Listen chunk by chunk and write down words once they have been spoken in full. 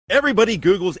Everybody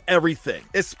Googles everything,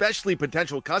 especially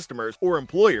potential customers or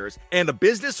employers, and a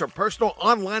business or personal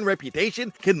online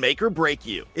reputation can make or break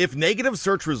you. If negative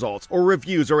search results or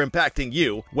reviews are impacting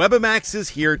you, Webamax is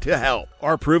here to help.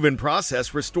 Our proven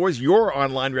process restores your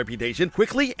online reputation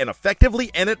quickly and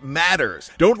effectively, and it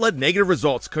matters. Don't let negative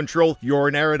results control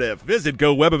your narrative. Visit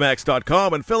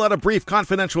GoWebamax.com and fill out a brief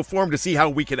confidential form to see how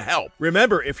we can help.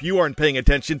 Remember, if you aren't paying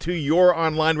attention to your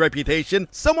online reputation,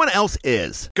 someone else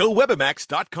is.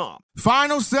 GoWebamax.com.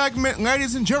 Final segment,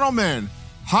 ladies and gentlemen.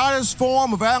 Hottest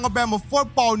form of Alabama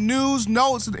football news,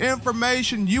 notes, and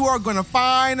information you are going to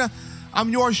find.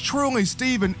 I'm yours truly,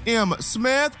 Stephen M.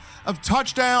 Smith of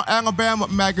Touchdown Alabama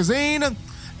Magazine.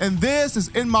 And this is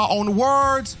In My Own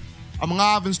Words. I'm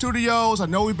live in studios. I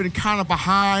know we've been kind of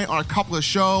behind on a couple of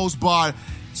shows, but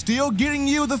still getting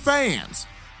you, the fans,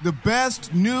 the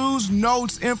best news,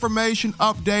 notes, information,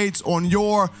 updates on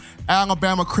your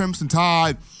Alabama Crimson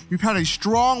Tide. We've had a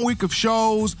strong week of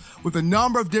shows with a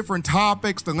number of different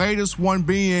topics, the latest one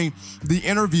being the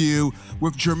interview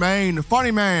with Jermaine the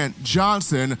Funny Man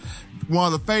Johnson,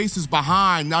 one of the faces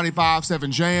behind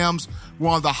 95.7 Jams,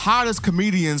 one of the hottest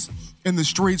comedians in the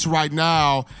streets right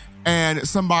now, and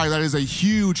somebody that is a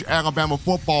huge Alabama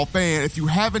football fan. If you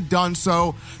haven't done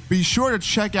so, be sure to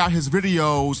check out his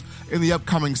videos in the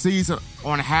upcoming season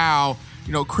on how,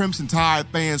 Crimson Tide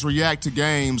fans react to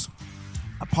games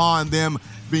upon them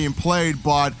being played.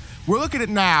 But we're looking at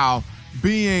now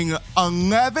being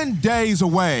 11 days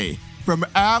away from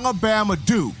Alabama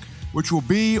Duke, which will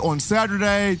be on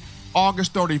Saturday,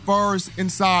 August 31st,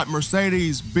 inside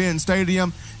Mercedes-Benz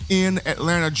Stadium in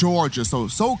Atlanta, Georgia.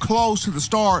 So close to the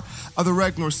start of the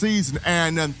regular season.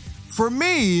 And for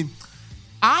me,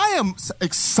 I am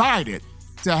excited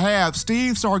to have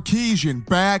Steve Sarkisian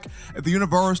back at the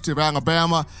University of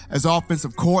Alabama as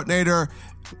offensive coordinator.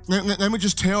 Let me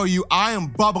just tell you, I am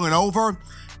bubbling over.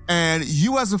 And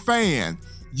you as a fan,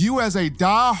 you as a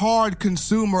diehard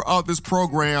consumer of this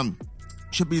program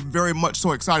should be very much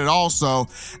so excited also,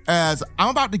 as I'm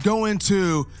about to go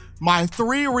into my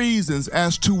 3 reasons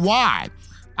as to why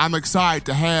I'm excited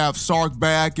to have Sark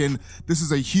back, and this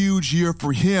is a huge year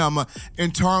for him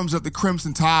in terms of the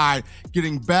Crimson Tide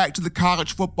getting back to the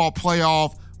college football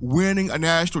playoff, winning a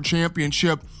national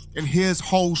championship, and his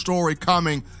whole story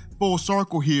coming full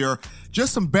circle here.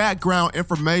 Just some background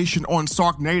information on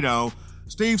Sarknado.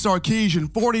 Steve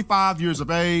Sarkisian, 45 years of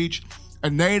age,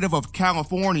 a native of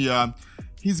California.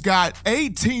 He's got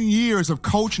 18 years of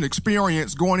coaching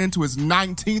experience going into his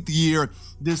 19th year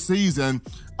this season.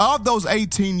 Of those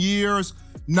 18 years,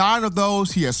 9 of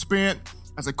those he has spent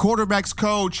as a quarterback's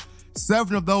coach,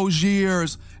 7 of those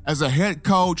years as a head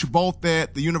coach, both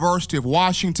at the University of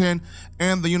Washington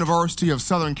and the University of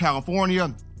Southern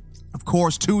California. Of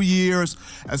course, 2 years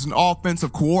as an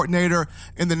offensive coordinator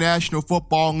in the National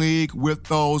Football League with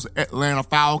those Atlanta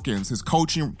Falcons. His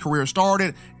coaching career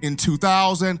started in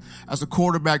 2000 as a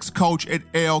quarterback's coach at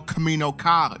El Camino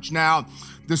College. Now,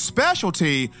 the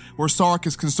specialty where Sark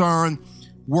is concerned,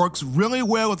 works really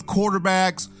well with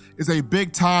quarterbacks, is a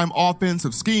big-time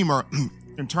offensive schemer.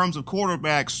 In terms of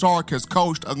quarterbacks, Sark has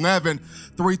coached 11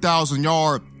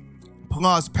 3,000-yard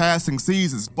plus passing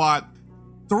seasons. But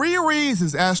 3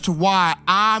 reasons as to why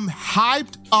I'm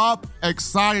hyped up,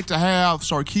 excited to have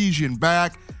Sarkisian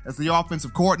back as the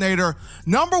offensive coordinator.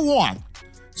 Number 1,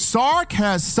 Sark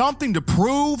has something to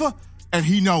prove, and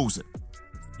he knows it.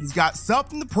 He's got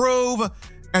something to prove,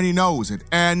 and he knows it.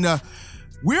 And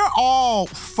we're all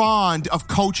fond of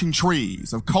coaching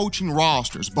trees, of coaching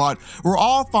rosters, but we're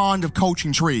all fond of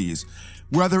coaching trees.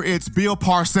 Whether it's Bill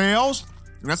Parcells,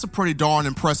 and that's a pretty darn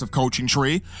impressive coaching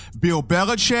tree, Bill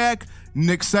Belichick,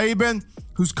 Nick Saban,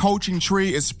 whose coaching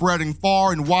tree is spreading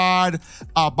far and wide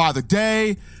by the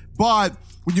day. But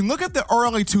when you look at the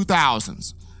early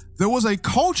 2000s, there was a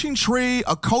coaching tree,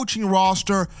 a coaching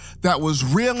roster that was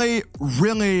really,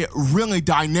 really, really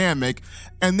dynamic.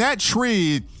 And that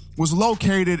tree was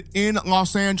located in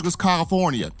Los Angeles,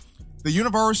 California, the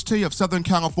University of Southern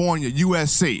California,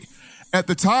 USC. At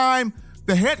the time,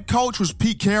 the head coach was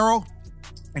Pete Carroll,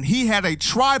 and he had a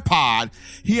tripod.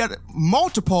 He had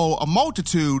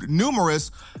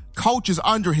numerous coaches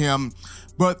under him.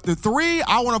 But the 3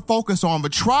 I want to focus on, the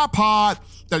tripod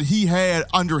that he had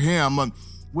under him,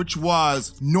 which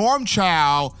was Norm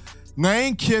Chow,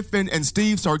 Lane Kiffin, and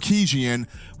Steve Sarkisian,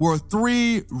 were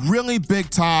 3 really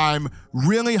big-time,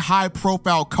 really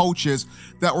high-profile coaches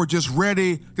that were just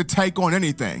ready to take on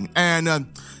anything. And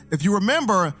if you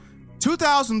remember,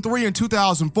 2003 and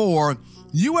 2004,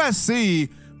 USC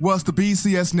was the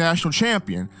BCS national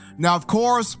champion. Now, of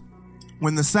course,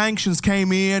 When the sanctions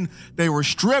came in, they were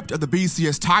stripped of the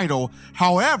BCS title.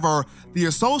 However, the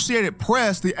Associated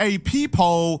Press, the AP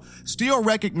poll, still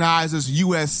recognizes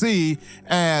USC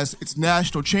as its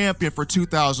national champion for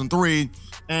 2003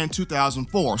 and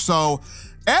 2004. So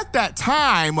at that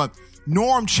time,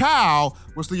 Norm Chow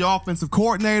was the offensive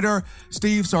coordinator,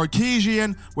 Steve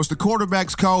Sarkisian was the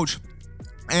quarterback's coach,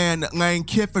 and Lane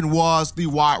Kiffin was the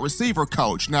wide receiver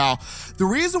coach. Now, the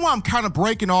reason why I'm kind of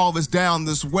breaking all this down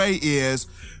this way is,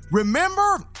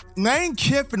 remember, Lane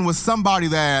Kiffin was somebody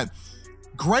that,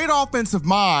 great offensive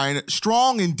mind,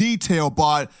 strong in detail,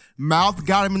 but mouth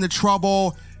got him into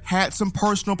trouble, had some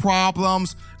personal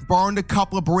problems, burned a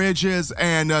couple of bridges,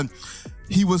 and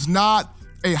he was not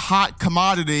a hot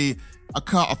commodity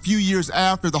a few years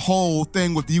after the whole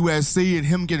thing with USC and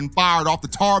him getting fired off the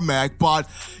tarmac. But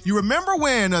you remember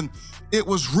when it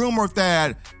was rumored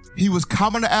that he was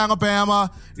coming to Alabama,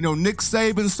 Nick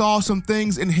Saban saw some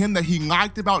things in him that he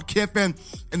liked about Kiffin,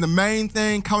 and the main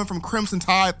thing coming from Crimson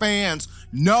Tide fans,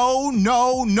 no.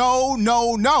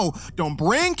 Don't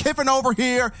bring Kiffin over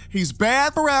here. He's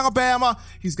bad for Alabama.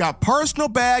 He's got personal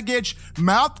baggage.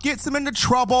 Mouth gets him into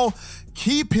trouble.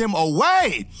 Keep him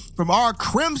away from our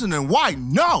crimson and white.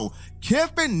 No,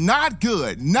 Kiffin, not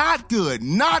good.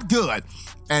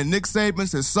 And Nick Saban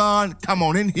says, son, come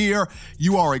on in here.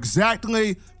 You are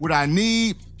exactly what I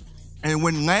need. And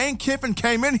when Lane Kiffin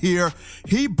came in here,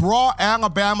 he brought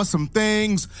Alabama some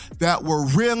things that were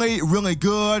really, really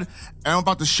good. And I'm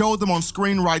about to show them on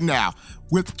screen right now.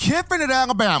 With Kiffin at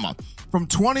Alabama from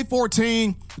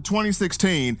 2014 to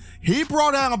 2016, he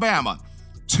brought Alabama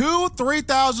 2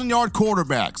 3,000-yard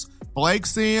quarterbacks, Blake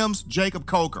Sims, Jacob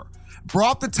Coker.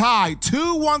 Brought the Tide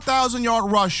 2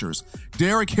 1,000-yard rushers,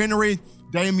 Derrick Henry,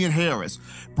 Damian Harris.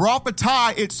 Brought the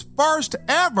Tide its first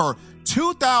ever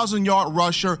 2,000-yard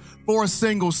rusher for a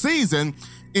single season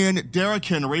in Derrick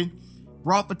Henry.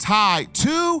 Brought the Tide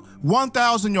 2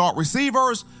 1,000-yard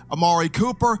receivers, Amari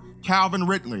Cooper, Calvin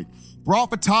Ridley.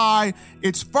 Brought the Tide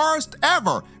its first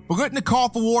ever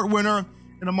Biletnikoff Award winner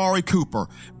in Amari Cooper.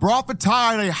 Brought the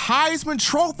Tide a Heisman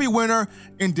Trophy winner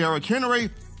in Derrick Henry,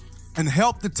 and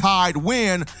helped the Tide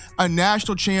win a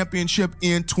national championship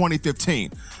in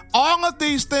 2015. All of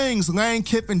these things Lane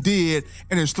Kiffin did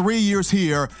in his 3 years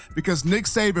here because Nick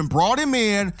Saban brought him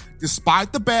in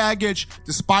despite the baggage,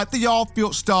 despite the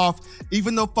off-field stuff,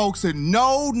 even though folks said,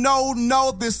 no,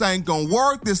 this ain't gonna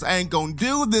work, this ain't gonna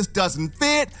do, this doesn't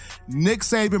fit. Nick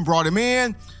Saban brought him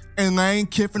in, and Lane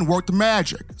Kiffin worked the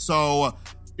magic. So,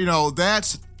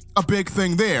 that's a big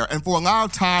thing there. And for a lot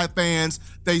of Tide fans,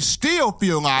 they still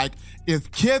feel like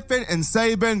if Kiffin and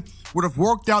Saban would have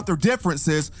worked out their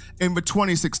differences in the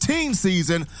 2016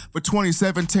 season, the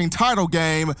 2017 title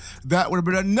game, that would have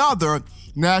been another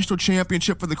national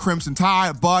championship for the Crimson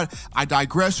Tide. But I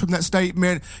digress from that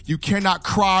statement. You cannot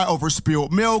cry over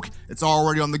spilled milk. It's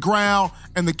already on the ground,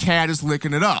 and the cat is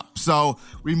licking it up. So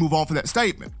we move on from that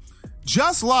statement.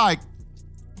 Just like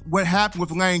what happened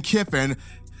with Lane Kiffin,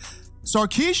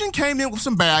 Sarkisian came in with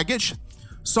some baggage.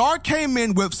 Sark came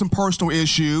in with some personal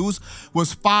issues,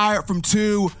 was fired from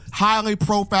 2 highly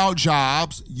profile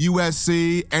jobs,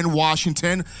 USC and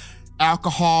Washington.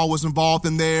 Alcohol was involved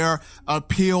in there,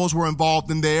 pills were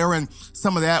involved in there, and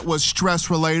some of that was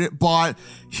stress related. But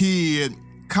he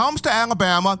comes to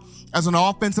Alabama as an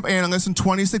offensive analyst in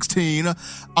 2016. A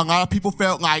lot of people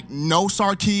felt like, no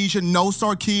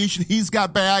Sarkisian, he's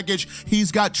got baggage,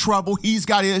 he's got trouble, he's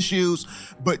got issues.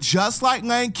 But just like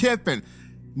Lane Kiffin,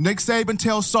 Nick Saban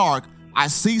tells Sark, I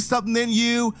see something in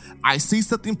you, I see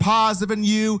something positive in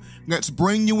you, let's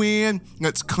bring you in,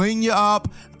 let's clean you up,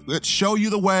 let's show you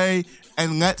the way,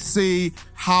 and let's see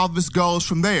how this goes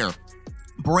from there.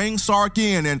 Bring Sark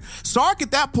in. And Sark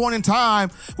at that point in time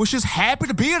was just happy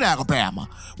to be at Alabama,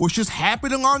 was just happy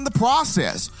to learn the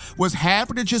process, was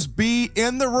happy to just be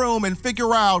in the room and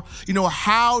figure out,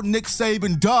 how Nick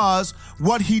Saban does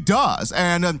what he does.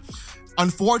 And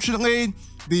unfortunately,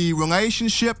 the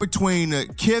relationship between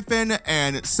Kiffin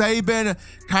and Saban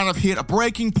kind of hit a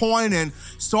breaking point, and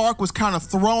Sark was kind of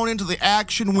thrown into the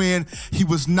action when he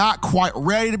was not quite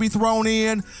ready to be thrown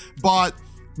in. But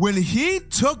when he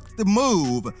took the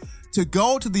move to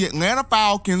go to the Atlanta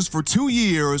Falcons for 2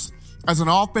 years as an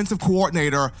offensive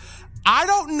coordinator, I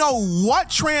don't know what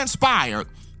transpired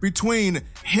between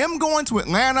him going to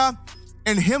Atlanta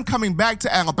and him coming back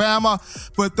to Alabama,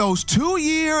 but those 2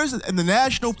 years in the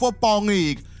National Football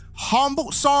League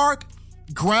humbled Sark,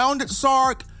 grounded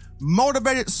Sark,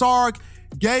 motivated Sark,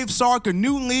 gave Sark a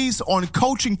new lease on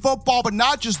coaching football. But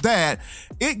not just that,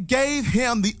 it gave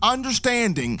him the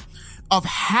understanding of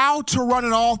how to run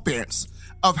an offense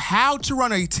of how to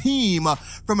run a team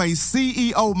from a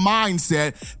CEO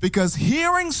mindset, because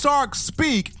hearing Sark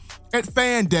speak at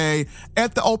Fan Day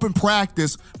at the open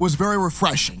practice was very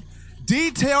refreshing.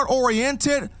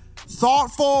 Detail-oriented,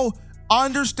 thoughtful,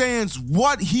 understands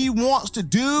what he wants to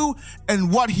do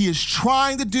and what he is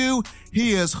trying to do.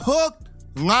 He is hooked,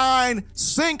 line,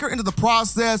 sinker into the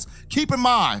process. Keep in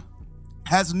mind,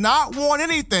 has not won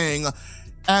anything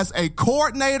as a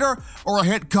coordinator or a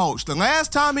head coach. The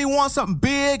last time he won something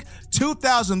big,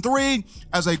 2003,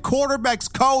 as a quarterback's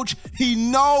coach. He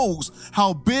knows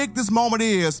how big this moment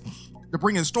is. To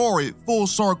bring his story full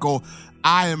circle,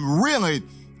 I am really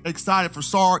excited for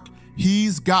Sark.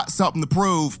 He's got something to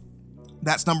prove.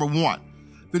 That's number one.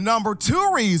 The number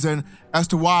two reason as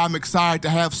to why I'm excited to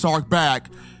have Sark back,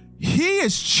 he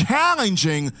is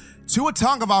challenging Tua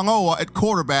Tagovailoa at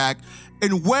quarterback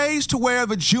in ways to where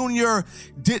the junior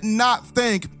did not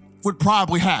think would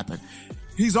probably happen.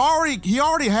 He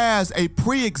already has a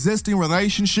pre-existing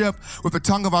relationship with the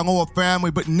Tagovailoa family,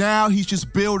 but now he's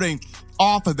just building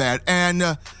off of that. And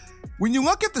when you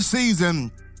look at the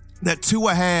season that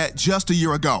Tua had just a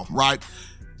year ago, right?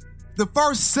 The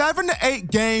first 7 to 8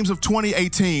 games of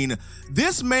 2018,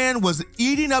 this man was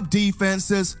eating up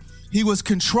defenses. He was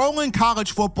controlling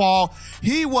college football.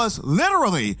 He was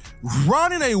literally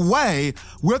running away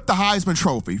with the Heisman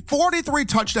Trophy. 43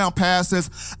 touchdown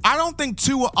passes. I don't think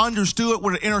Tua understood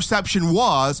what an interception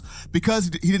was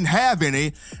because he didn't have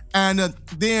any. And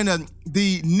then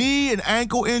the knee and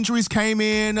ankle injuries came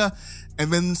in.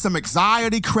 And then some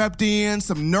anxiety crept in,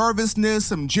 some nervousness,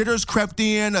 some jitters crept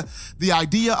in. The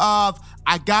idea of,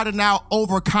 I got to now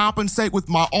overcompensate with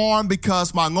my arm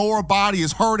because my lower body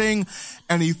is hurting.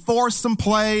 And he forced some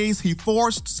plays, he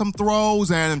forced some throws,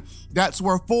 and that's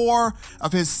where 4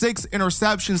 of his 6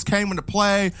 interceptions came into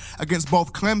play against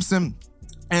both Clemson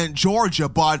and Georgia.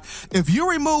 But if you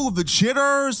remove the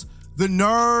jitters, the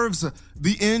nerves,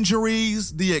 the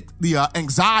injuries, the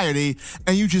anxiety,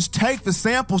 and you just take the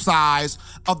sample size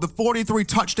of the 43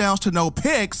 touchdowns to no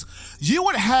picks, you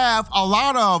would have a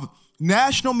lot of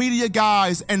national media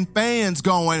guys and fans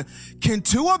going, can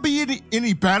Tua be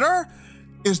any better?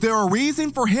 Is there a reason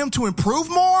for him to improve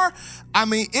more? I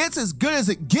mean, it's as good as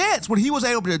it gets what he was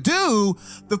able to do,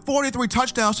 the 43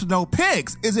 touchdowns to no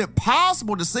picks. Is it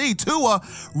possible to see Tua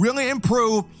really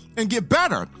improve and get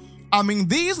better? I mean,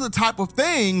 these are the type of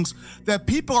things that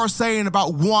people are saying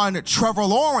about one Trevor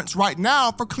Lawrence right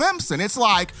now for Clemson. It's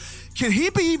like, can he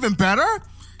be even better?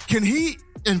 Can he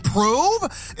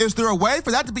improve? Is there a way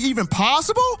for that to be even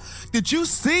possible? Did you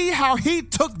see how he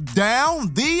took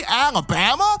down the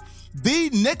Alabama? The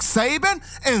Nick Saban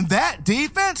and that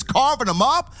defense, carving them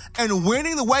up and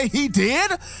winning the way he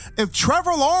did? If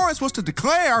Trevor Lawrence was to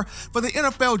declare for the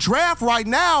NFL draft right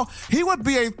now, he would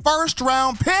be a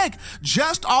first-round pick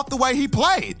just off the way he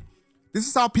played. This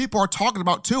is how people are talking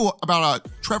about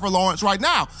Trevor Lawrence right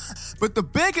now. But the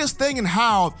biggest thing in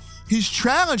how he's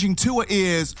challenging Tua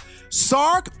is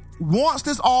Sark wants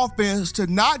this offense to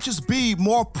not just be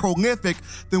more prolific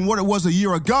than what it was a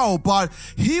year ago, but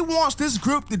he wants this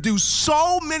group to do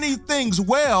so many things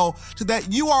well so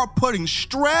that you are putting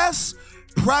stress,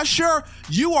 pressure,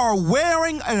 you are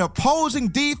wearing an opposing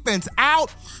defense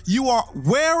out, you are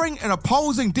wearing an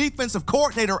opposing defensive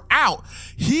coordinator out.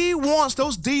 He wants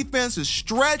those defenses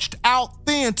stretched out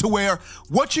thin to where,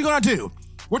 what you gonna do?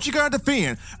 What you gonna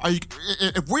defend?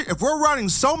 If we're running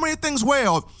so many things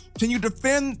well, can you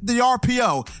defend the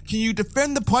RPO? Can you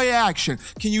defend the play action?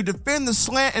 Can you defend the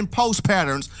slant and post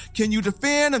patterns? Can you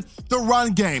defend the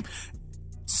run game?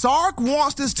 Sark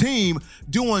wants this team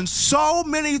doing so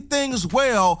many things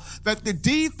well that the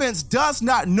defense does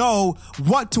not know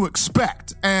what to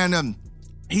expect. And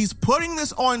he's putting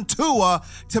this on Tua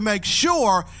to make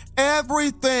sure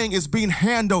everything is being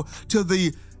handled to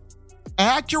the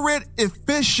accurate,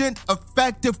 efficient,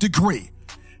 effective degree.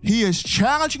 He is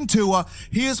challenging Tua.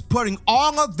 He is putting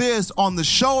all of this on the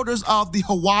shoulders of the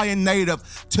Hawaiian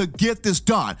native to get this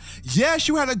done. Yes,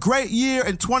 you had a great year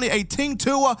in 2018,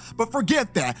 Tua, but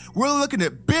forget that. We're looking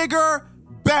at bigger,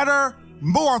 better,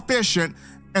 more efficient,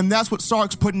 and that's what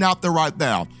Sark's putting out there right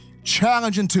now.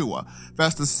 Challenging Tua.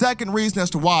 That's the second reason as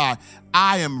to why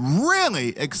I am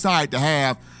really excited to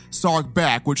have Sark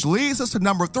back, which leads us to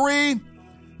number 3.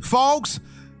 Folks,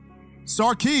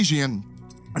 Sarkisian,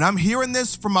 and I'm hearing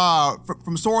this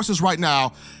from sources right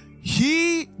now,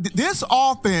 this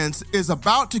offense is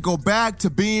about to go back to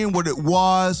being what it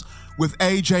was with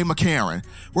A.J. McCarron.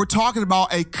 We're talking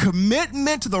about a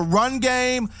commitment to the run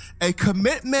game, a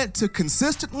commitment to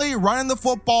consistently running the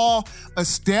football,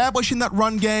 establishing that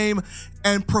run game,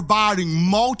 and providing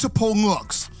multiple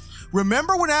looks.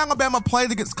 Remember when Alabama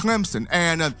played against Clemson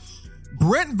and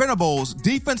Brent Venables,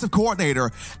 defensive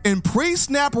coordinator, in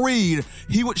pre-snap read,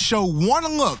 he would show one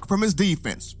look from his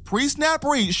defense. Pre-snap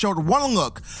read showed one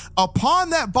look.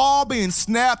 Upon that ball being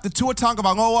snapped to Tua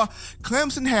Tagovailoa,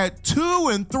 Clemson had 2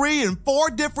 and 3 and 4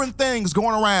 different things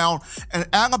going around, and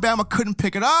Alabama couldn't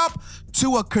pick it up.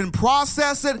 Tua couldn't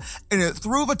process it, and it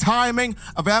threw the timing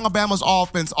of Alabama's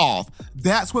offense off.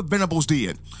 That's what Venables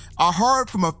did. I heard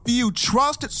from a few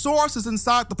trusted sources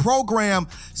inside the program,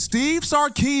 Steve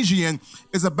Sarkisian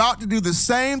is about to do the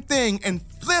same thing and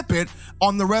flip it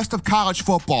on the rest of college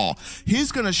football.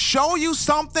 He's going to show you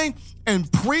something in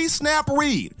pre-snap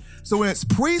read. So when it's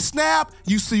pre-snap,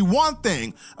 you see one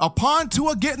thing. Upon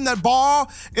Tua getting that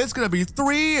ball, it's going to be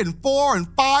 3 and 4 and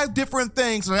 5 different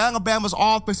things that Alabama's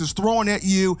offense is throwing at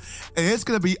you, and it's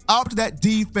going to be up to that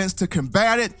defense to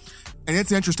combat it. And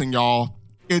it's interesting, y'all.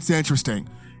 It's interesting.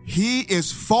 He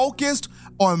is focused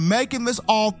on making this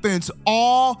offense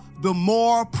all the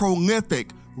more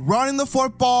prolific, running the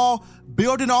football,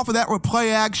 building off of that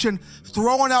play action,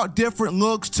 throwing out different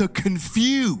looks to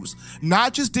confuse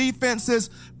not just defenses,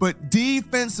 but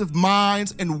defensive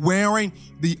minds and wearing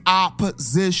the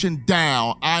opposition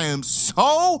down. I am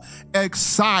so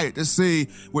excited to see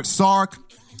what Sark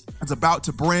is about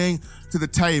to bring to the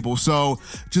table. So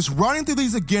just running through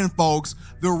these again, folks,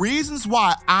 the reasons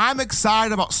why I'm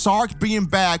excited about Sark being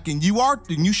back, and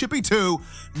you should be too.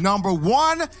 Number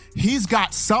one, he's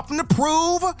got something to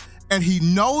prove, and he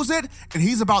knows it, and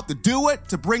he's about to do it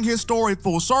to bring his story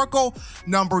full circle.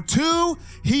 Number two,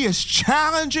 he is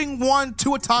challenging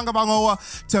Tua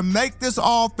Tagovailoa to make this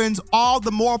offense all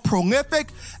the more prolific.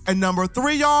 And number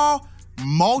three, y'all,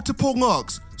 multiple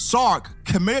looks. Sark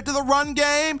committed to the run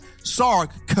game.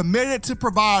 Sark committed to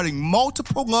providing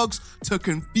multiple looks to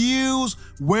confuse,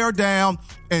 wear down,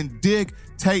 and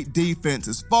dictate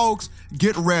defenses. Folks,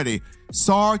 get ready.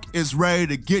 Sark is ready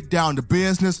to get down to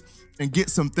business and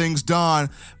get some things done.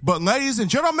 But ladies and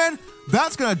gentlemen,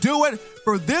 that's going to do it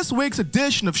for this week's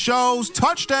edition of shows.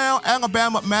 Touchdown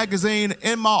Alabama Magazine,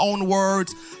 in my own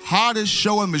words, hottest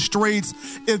show in the streets.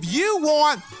 If you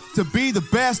want to be the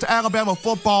best Alabama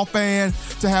football fan,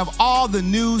 to have all the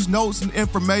news, notes, and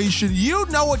information, you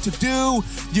know what to do.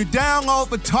 You download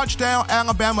the Touchdown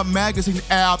Alabama Magazine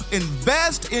app.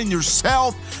 Invest in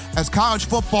yourself as college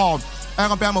football,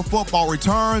 Alabama football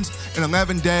returns in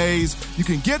 11 days. You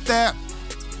can get that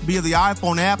via the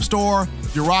iPhone App Store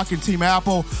if you're rocking Team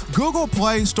Apple, Google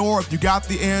Play Store if you got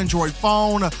the Android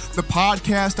phone. The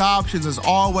podcast options is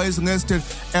always listed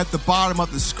at the bottom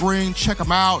of the screen. Check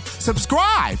them out.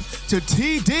 Subscribe to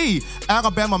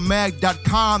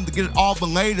TDAlabamaMag.com to get all the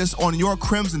latest on your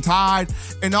Crimson Tide.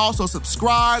 And also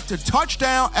subscribe to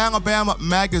Touchdown Alabama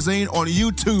Magazine on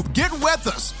YouTube. Get with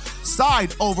us.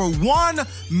 Site over 1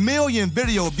 million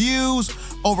video views,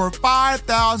 over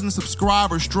 5,000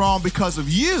 subscribers strong because of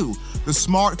you, the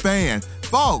smart fan.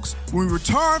 Folks, when we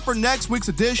return for next week's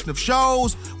edition of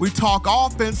shows, we talk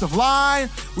offensive line,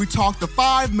 we talk the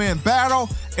 5-man battle,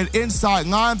 an inside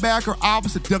linebacker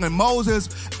opposite Dylan Moses,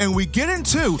 and we get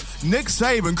into Nick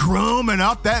Saban grooming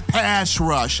up that pass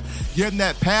rush, getting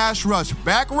that pass rush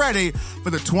back ready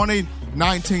for the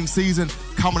 2019 season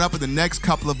coming up in the next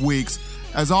couple of weeks.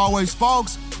 As always,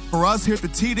 folks, for us here at the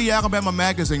TD Alabama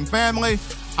Magazine family,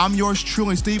 I'm yours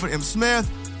truly, Stephen M.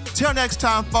 Smith. Till next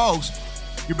time, folks,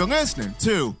 you've been listening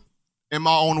to In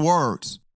My Own Words.